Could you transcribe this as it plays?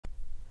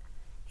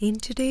In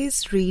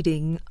today's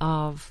reading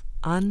of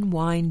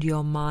Unwind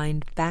Your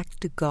Mind Back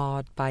to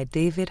God by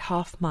David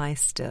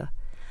Hoffmeister,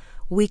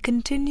 we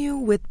continue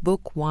with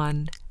Book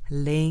 1,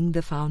 Laying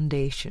the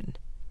Foundation,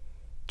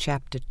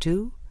 Chapter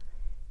 2,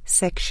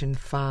 Section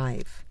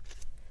 5.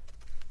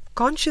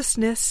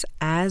 Consciousness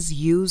as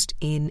used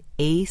in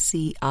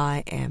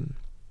ACIM.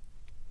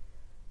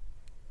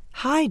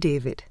 Hi,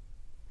 David.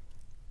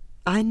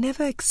 I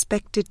never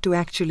expected to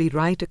actually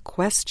write a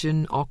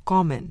question or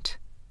comment,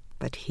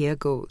 but here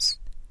goes.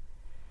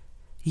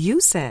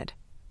 You said,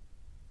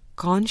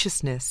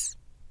 consciousness,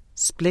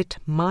 split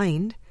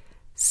mind,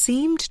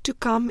 seemed to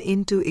come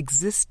into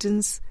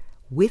existence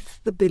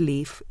with the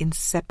belief in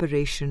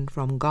separation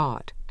from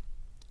God,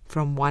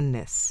 from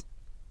oneness.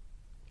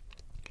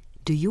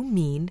 Do you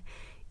mean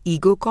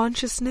ego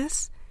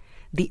consciousness,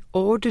 the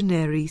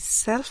ordinary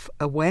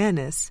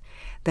self-awareness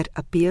that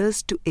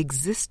appears to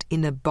exist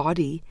in a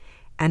body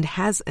and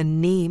has a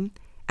name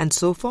and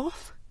so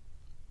forth?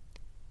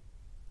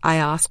 I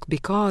ask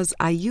because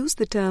I use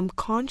the term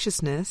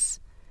consciousness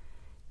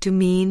to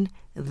mean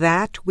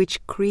that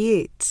which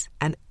creates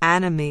and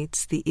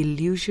animates the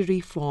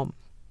illusory form,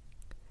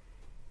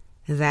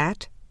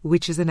 that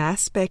which is an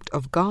aspect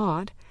of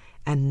God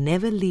and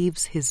never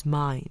leaves His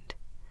mind,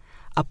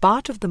 a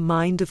part of the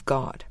mind of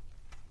God.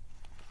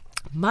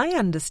 My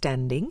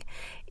understanding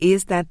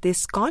is that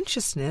this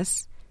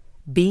consciousness,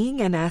 being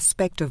an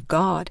aspect of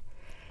God,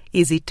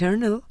 is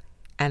eternal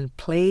and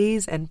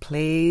plays and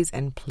plays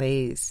and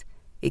plays,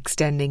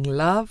 extending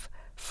love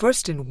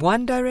first in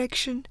one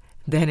direction,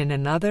 then in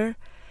another,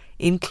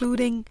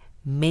 including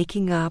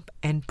making up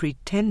and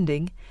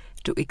pretending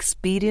to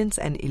experience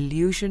an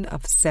illusion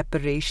of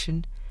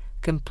separation,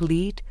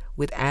 complete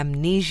with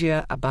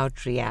amnesia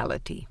about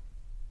reality.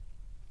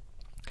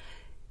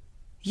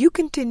 You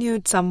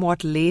continued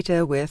somewhat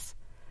later with,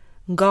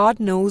 God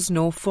knows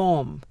no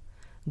form.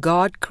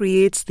 God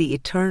creates the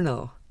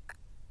eternal.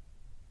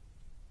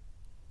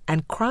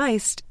 And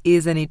Christ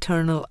is an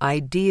eternal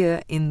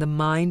idea in the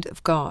mind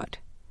of God.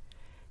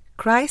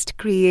 Christ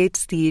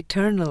creates the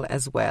eternal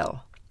as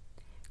well.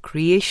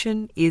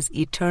 Creation is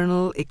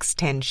eternal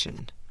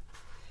extension.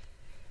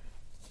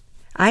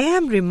 I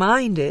am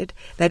reminded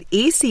that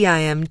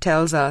ACIM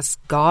tells us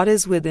God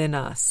is within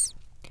us.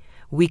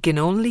 We can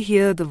only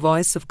hear the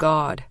voice of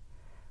God,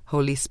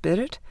 Holy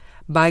Spirit,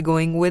 by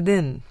going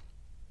within.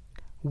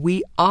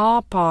 We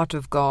are part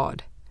of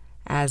God,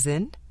 as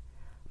in,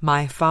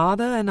 my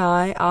Father and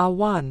I are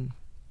one.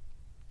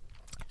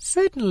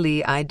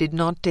 Certainly I did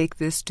not take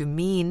this to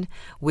mean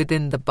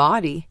within the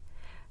body,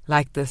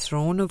 like the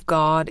throne of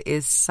God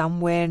is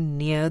somewhere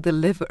near the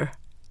liver.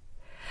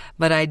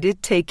 But I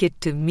did take it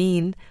to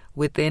mean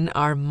within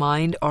our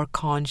mind or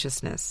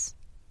consciousness,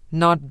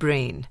 not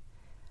brain,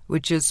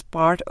 which is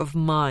part of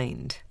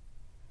mind.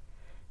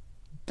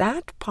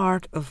 That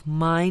part of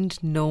mind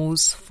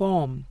knows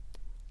form,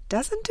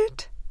 doesn't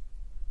it?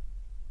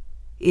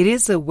 It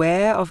is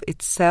aware of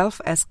itself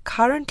as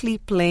currently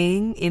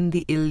playing in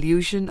the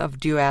illusion of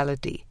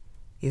duality,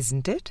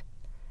 isn't it?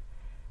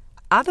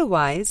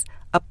 Otherwise,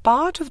 a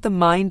part of the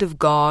mind of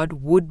God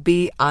would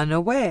be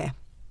unaware,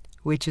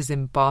 which is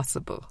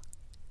impossible.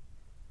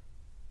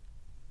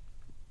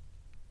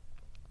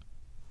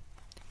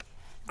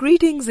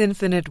 Greetings,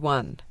 Infinite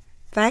One.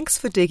 Thanks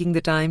for taking the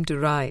time to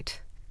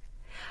write.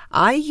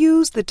 I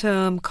use the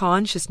term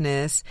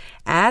consciousness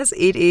as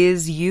it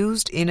is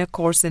used in A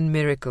Course in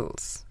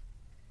Miracles.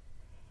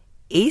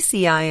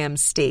 ACIM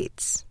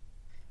states,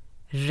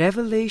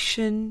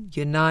 revelation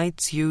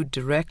unites you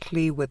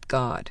directly with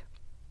God.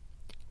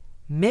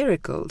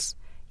 Miracles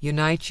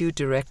unite you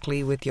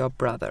directly with your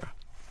brother.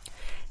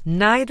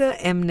 Neither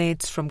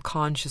emanates from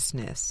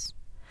consciousness,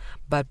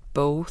 but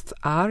both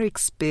are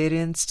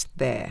experienced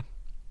there.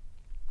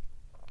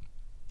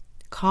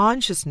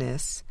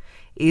 Consciousness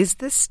is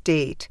the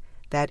state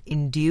that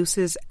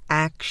induces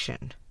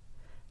action,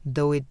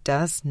 though it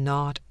does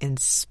not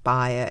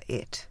inspire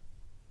it.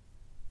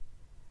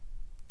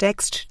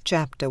 Text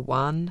Chapter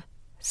 1,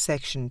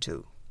 Section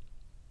 2.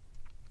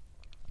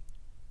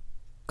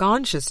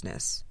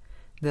 Consciousness,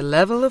 the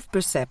level of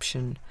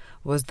perception,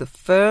 was the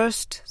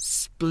first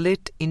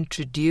split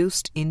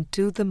introduced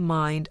into the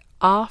mind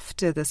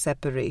after the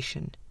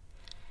separation,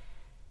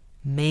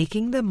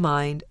 making the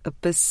mind a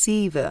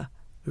perceiver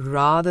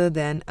rather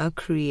than a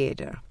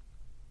creator.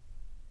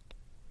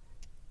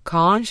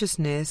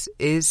 Consciousness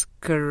is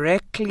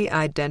correctly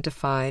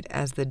identified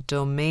as the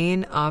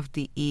domain of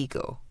the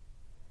ego.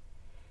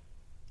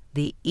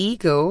 The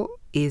ego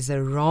is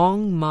a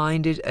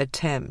wrong-minded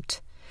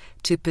attempt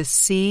to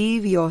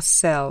perceive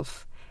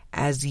yourself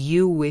as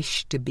you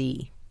wish to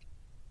be,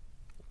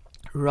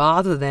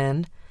 rather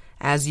than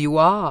as you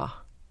are.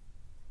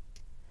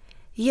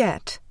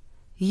 Yet,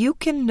 you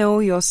can know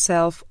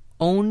yourself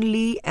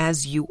only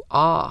as you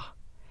are,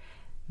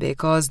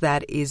 because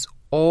that is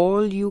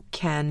all you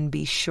can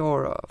be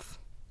sure of.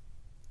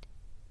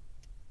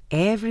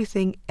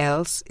 Everything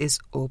else is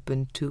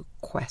open to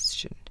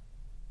question.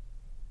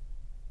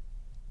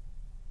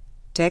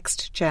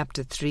 Text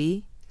Chapter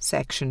 3,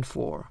 Section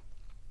 4.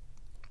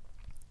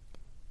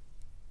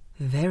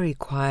 Very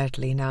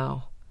quietly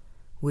now,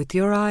 with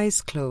your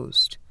eyes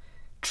closed,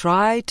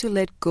 try to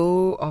let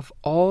go of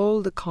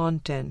all the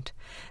content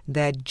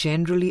that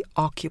generally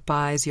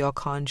occupies your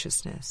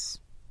consciousness.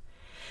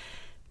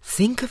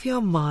 Think of your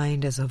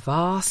mind as a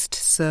vast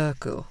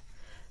circle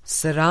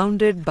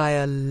surrounded by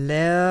a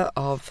layer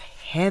of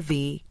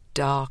heavy,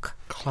 dark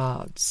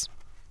clouds.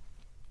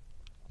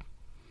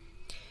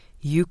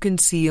 You can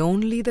see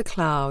only the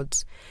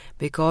clouds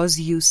because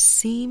you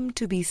seem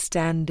to be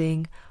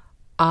standing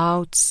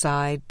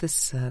outside the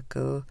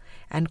circle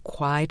and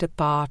quite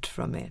apart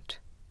from it.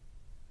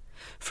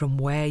 From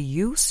where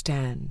you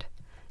stand,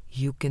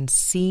 you can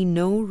see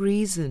no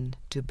reason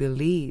to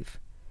believe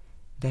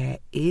there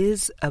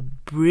is a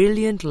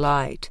brilliant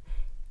light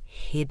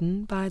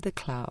hidden by the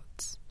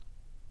clouds.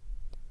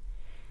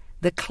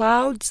 The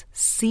clouds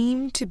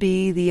seem to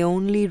be the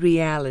only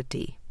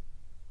reality.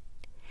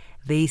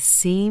 They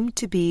seem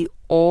to be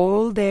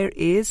all there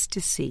is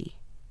to see.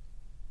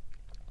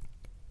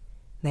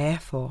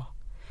 Therefore,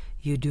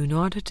 you do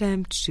not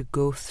attempt to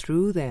go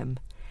through them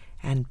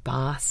and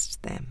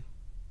past them,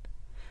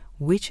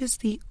 which is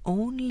the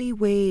only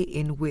way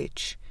in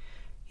which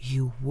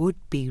you would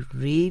be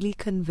really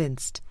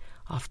convinced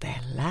of their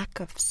lack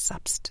of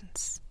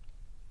substance.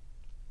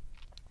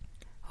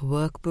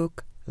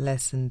 Workbook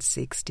Lesson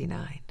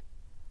 69.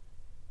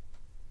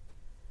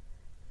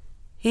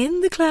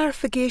 In the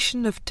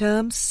clarification of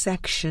terms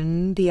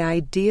section, the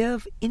idea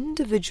of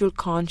individual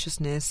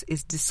consciousness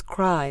is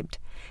described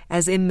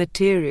as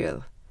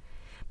immaterial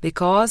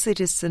because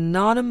it is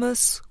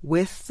synonymous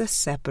with the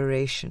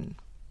separation.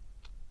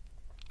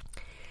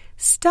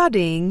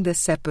 Studying the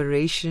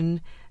separation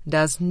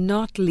does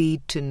not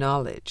lead to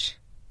knowledge.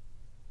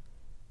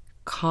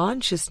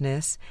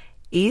 Consciousness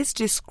is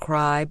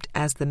described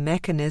as the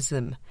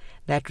mechanism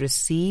that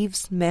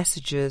receives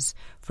messages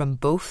from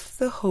both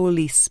the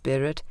Holy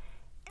Spirit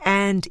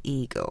and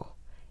ego,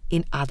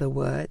 in other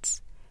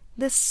words,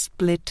 the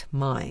split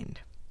mind.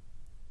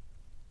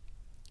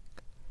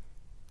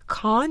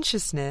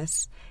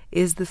 Consciousness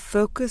is the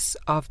focus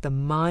of the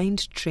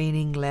mind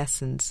training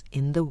lessons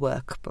in the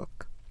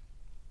workbook.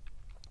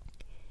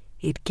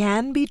 It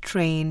can be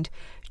trained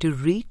to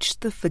reach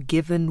the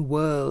forgiven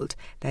world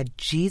that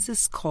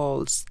Jesus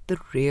calls the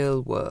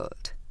real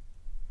world.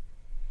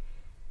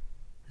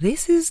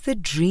 This is the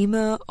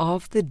dreamer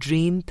of the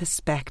dream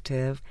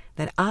perspective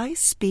that I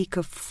speak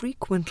of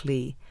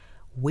frequently,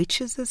 which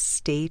is a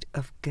state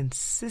of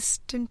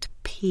consistent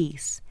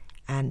peace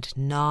and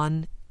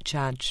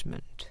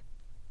non-judgment.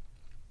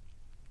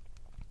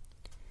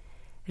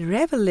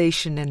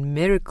 Revelation and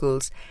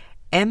miracles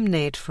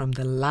emanate from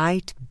the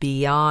light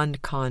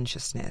beyond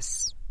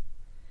consciousness.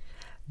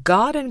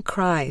 God and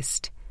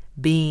Christ,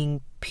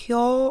 being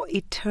pure,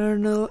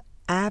 eternal,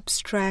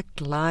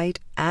 abstract light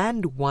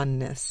and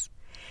oneness,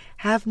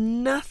 have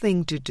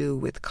nothing to do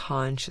with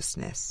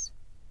consciousness,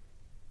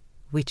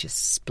 which is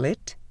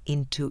split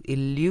into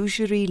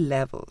illusory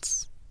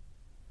levels.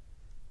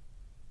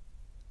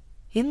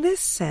 In this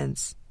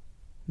sense,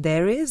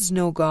 there is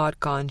no God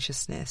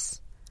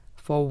consciousness,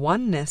 for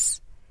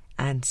oneness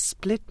and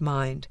split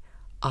mind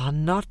are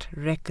not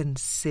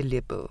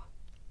reconcilable.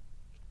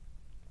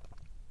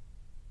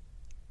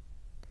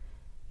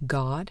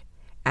 God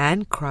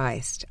and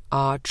Christ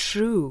are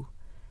true,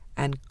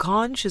 and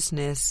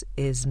consciousness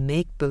is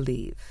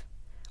make-believe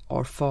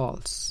or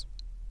false.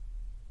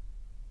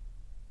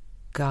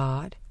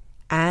 God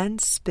and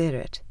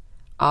Spirit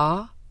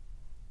are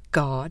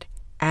God,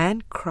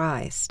 and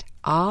Christ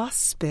are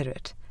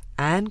Spirit,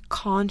 and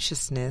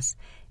consciousness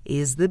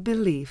is the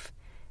belief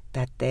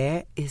that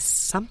there is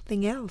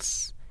something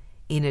else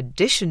in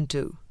addition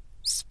to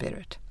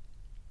Spirit.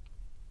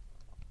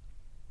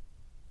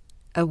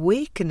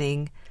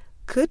 Awakening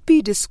could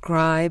be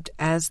described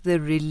as the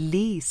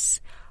release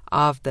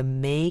of the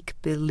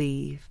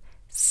make-believe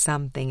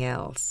something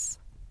else.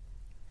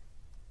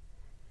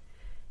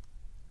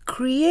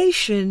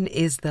 Creation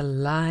is the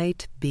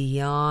light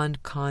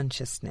beyond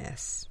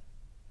consciousness.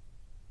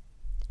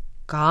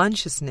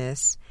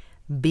 Consciousness,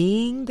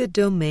 being the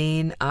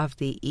domain of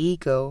the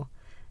ego,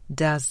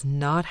 does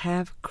not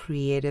have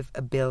creative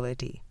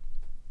ability.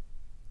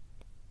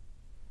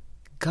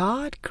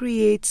 God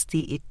creates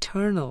the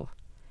eternal,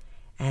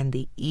 and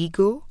the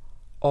ego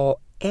or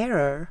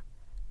error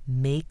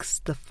makes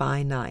the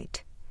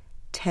finite,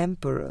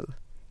 temporal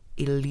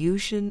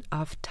illusion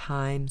of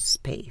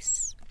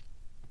time-space.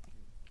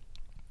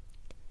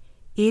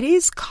 It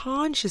is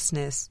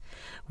consciousness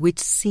which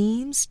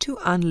seems to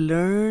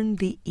unlearn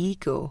the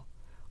ego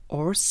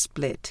or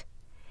split,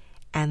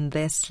 and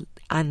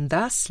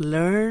thus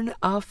learn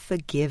of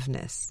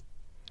forgiveness,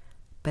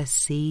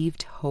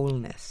 perceived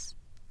wholeness.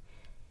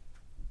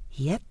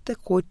 Yet the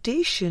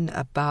quotation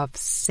above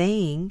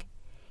saying,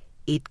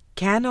 "It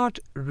cannot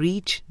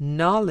reach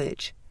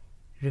knowledge,"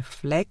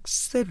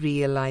 reflects the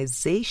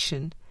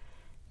realization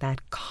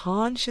that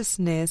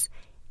consciousness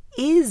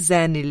is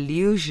an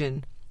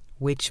illusion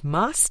which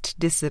must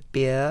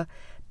disappear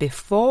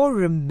before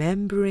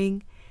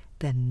remembering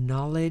the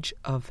knowledge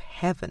of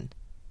heaven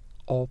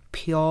or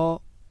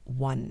pure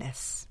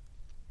oneness.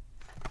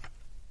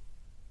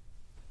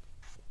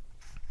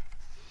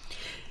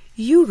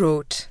 You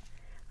wrote,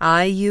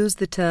 I use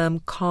the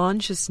term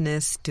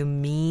consciousness to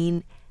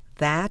mean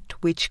that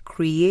which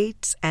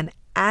creates and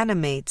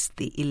animates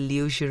the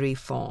illusory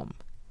form,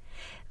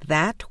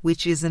 that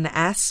which is an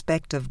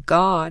aspect of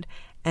God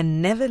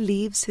and never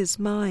leaves his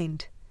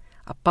mind,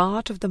 a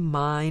part of the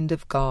mind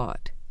of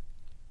God.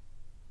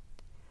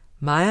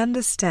 My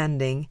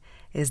understanding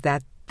is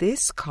that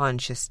this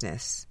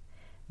consciousness,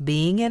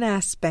 being an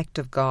aspect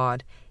of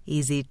God,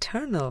 is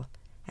eternal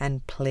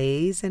and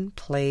plays and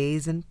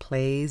plays and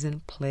plays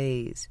and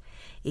plays,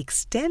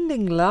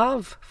 extending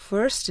love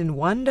first in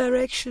one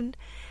direction,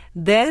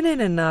 then in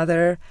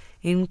another,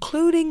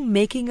 including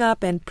making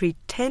up and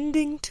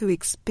pretending to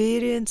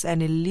experience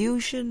an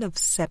illusion of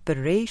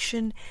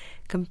separation,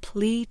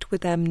 complete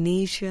with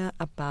amnesia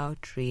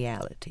about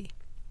reality.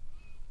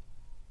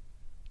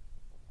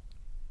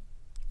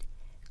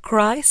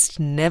 Christ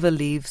never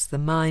leaves the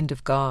mind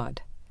of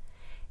God,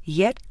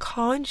 yet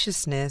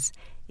consciousness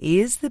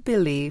is the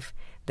belief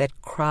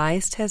that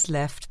Christ has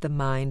left the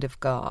mind of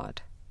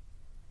God.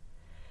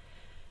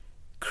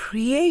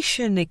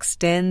 Creation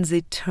extends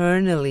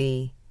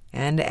eternally,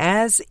 and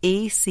as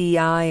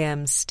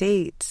ACIM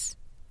states,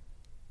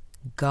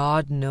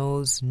 God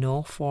knows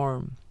no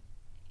form.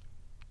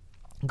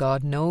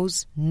 God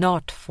knows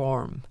not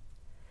form.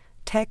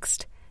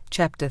 Text,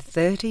 chapter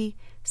 30,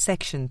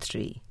 section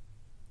 3.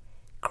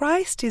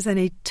 Christ is an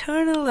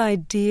eternal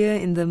idea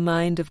in the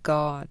mind of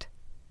God.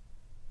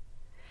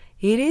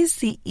 It is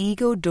the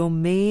ego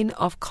domain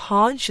of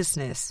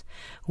consciousness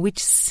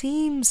which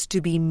seems to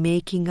be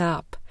making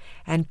up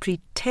and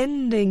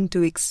pretending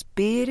to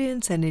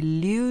experience an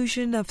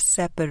illusion of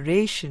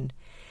separation,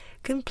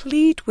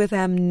 complete with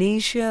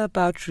amnesia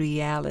about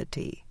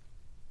reality.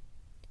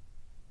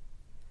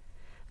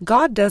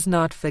 God does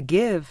not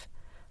forgive,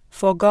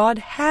 for God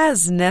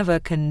has never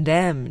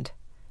condemned.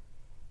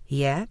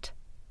 Yet,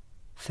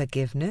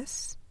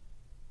 forgiveness,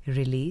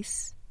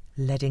 release,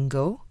 letting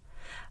go,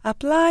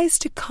 applies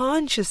to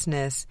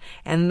consciousness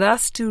and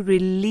thus to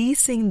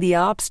releasing the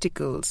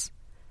obstacles,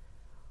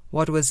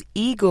 what was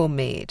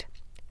ego-made,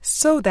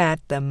 so that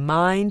the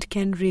mind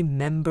can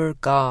remember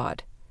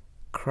God,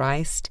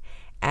 Christ,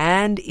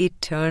 and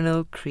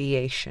eternal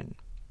creation.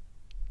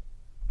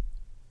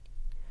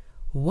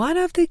 One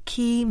of the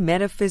key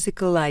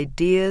metaphysical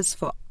ideas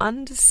for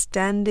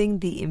understanding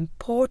the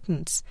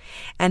importance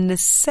and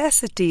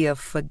necessity of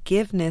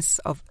forgiveness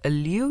of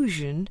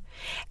illusion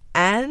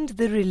and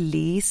the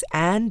release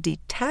and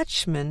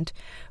detachment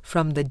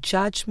from the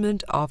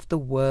judgment of the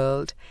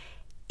world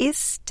is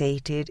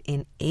stated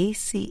in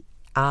ACIM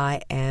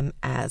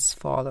as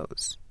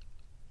follows.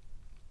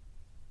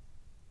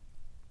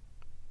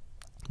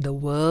 The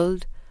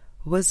world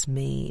was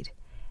made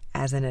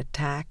as an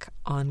attack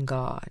on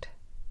God.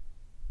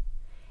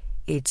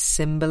 It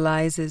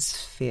symbolizes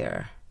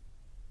fear.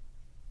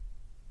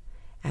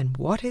 And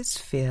what is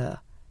fear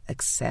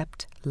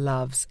except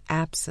love's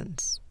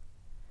absence?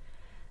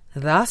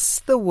 Thus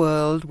the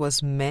world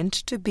was meant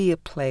to be a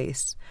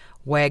place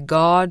where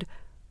God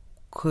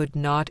could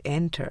not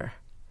enter,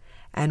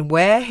 and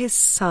where his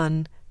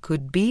Son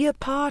could be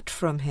apart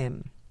from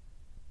him.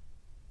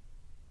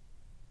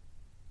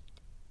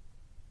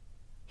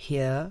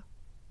 Here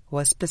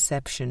was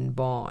perception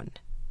born,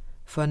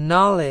 for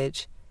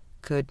knowledge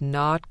could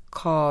not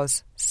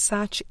cause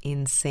such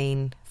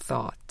insane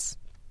thoughts.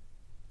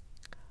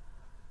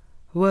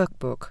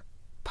 Workbook,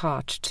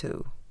 Part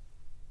 2.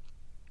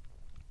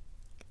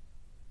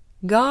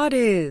 God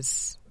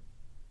is.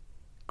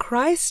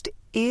 Christ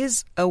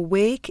is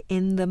awake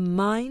in the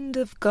mind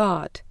of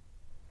God.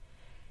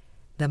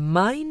 The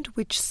mind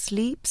which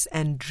sleeps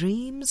and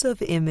dreams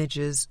of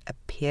images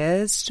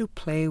appears to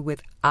play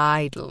with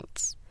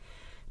idols,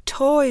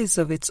 toys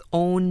of its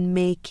own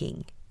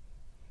making.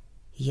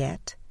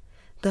 Yet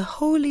the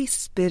Holy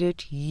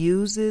Spirit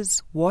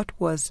uses what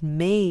was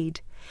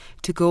made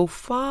to go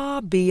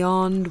far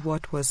beyond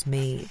what was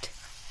made.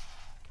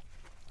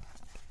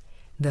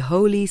 The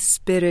Holy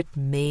Spirit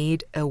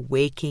made a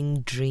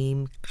waking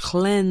dream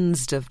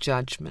cleansed of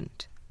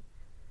judgment.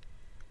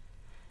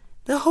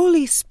 The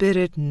Holy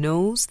Spirit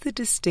knows the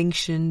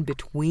distinction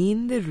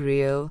between the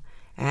real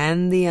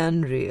and the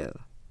unreal,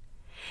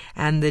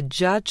 and the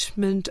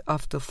judgment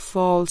of the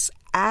false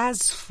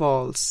as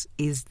false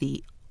is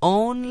the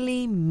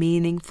only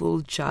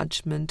meaningful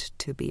judgment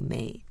to be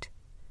made.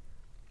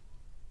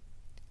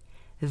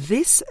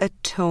 This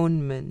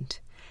atonement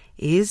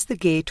is the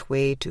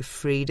gateway to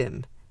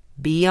freedom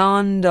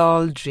beyond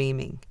all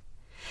dreaming,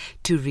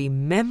 to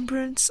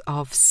remembrance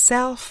of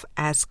self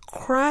as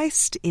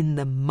Christ in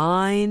the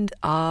mind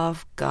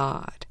of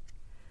God.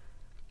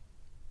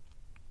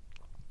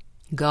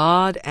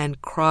 God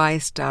and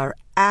Christ are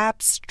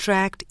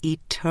abstract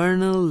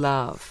eternal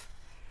love,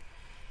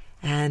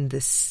 and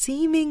the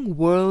seeming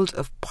world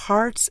of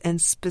parts and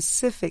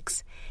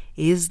specifics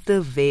is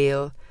the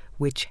veil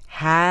which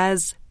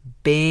has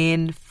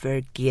been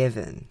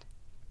forgiven.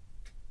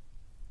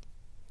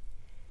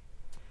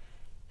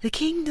 The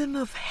kingdom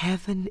of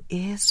heaven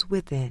is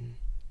within.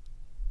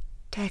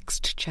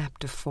 Text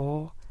chapter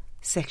 4,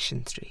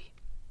 section 3.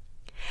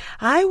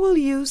 I will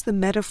use the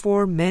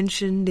metaphor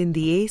mentioned in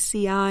the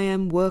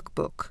ACIM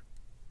workbook.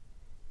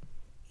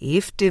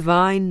 If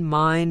divine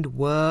mind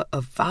were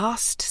a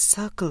vast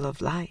circle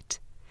of light,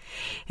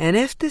 and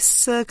if this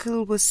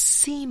circle was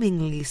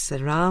seemingly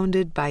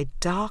surrounded by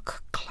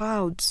dark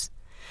clouds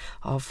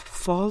of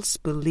false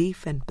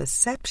belief and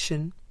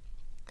perception,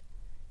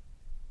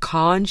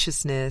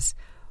 consciousness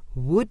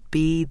would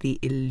be the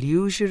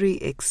illusory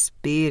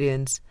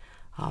experience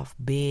of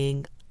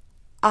being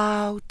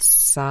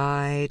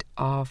outside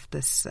of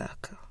the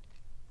circle.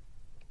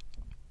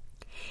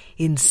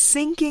 In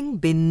sinking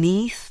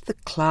beneath the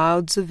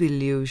clouds of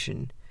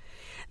illusion,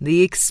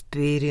 the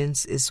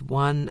experience is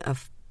one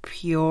of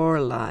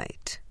pure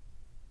light.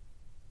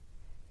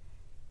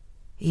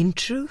 In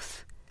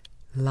truth,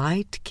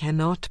 light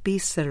cannot be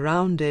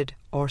surrounded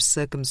or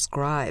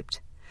circumscribed,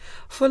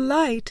 for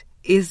light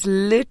is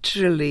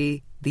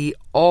literally the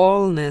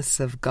allness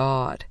of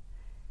God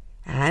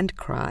and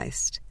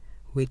Christ,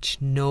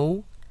 which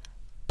know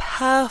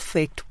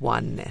perfect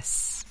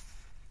oneness.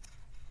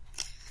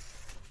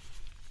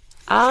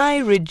 I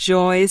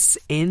rejoice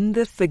in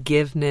the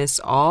forgiveness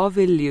of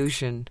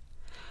illusion,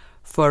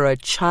 for a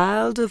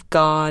child of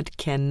God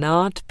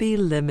cannot be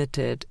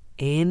limited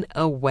in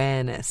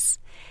awareness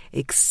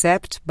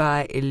except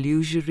by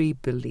illusory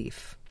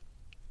belief.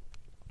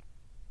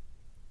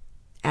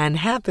 And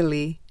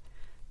happily,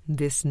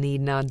 this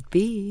need not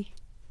be.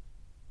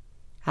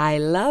 I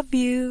love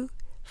you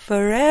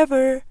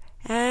forever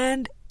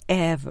and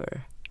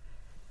ever.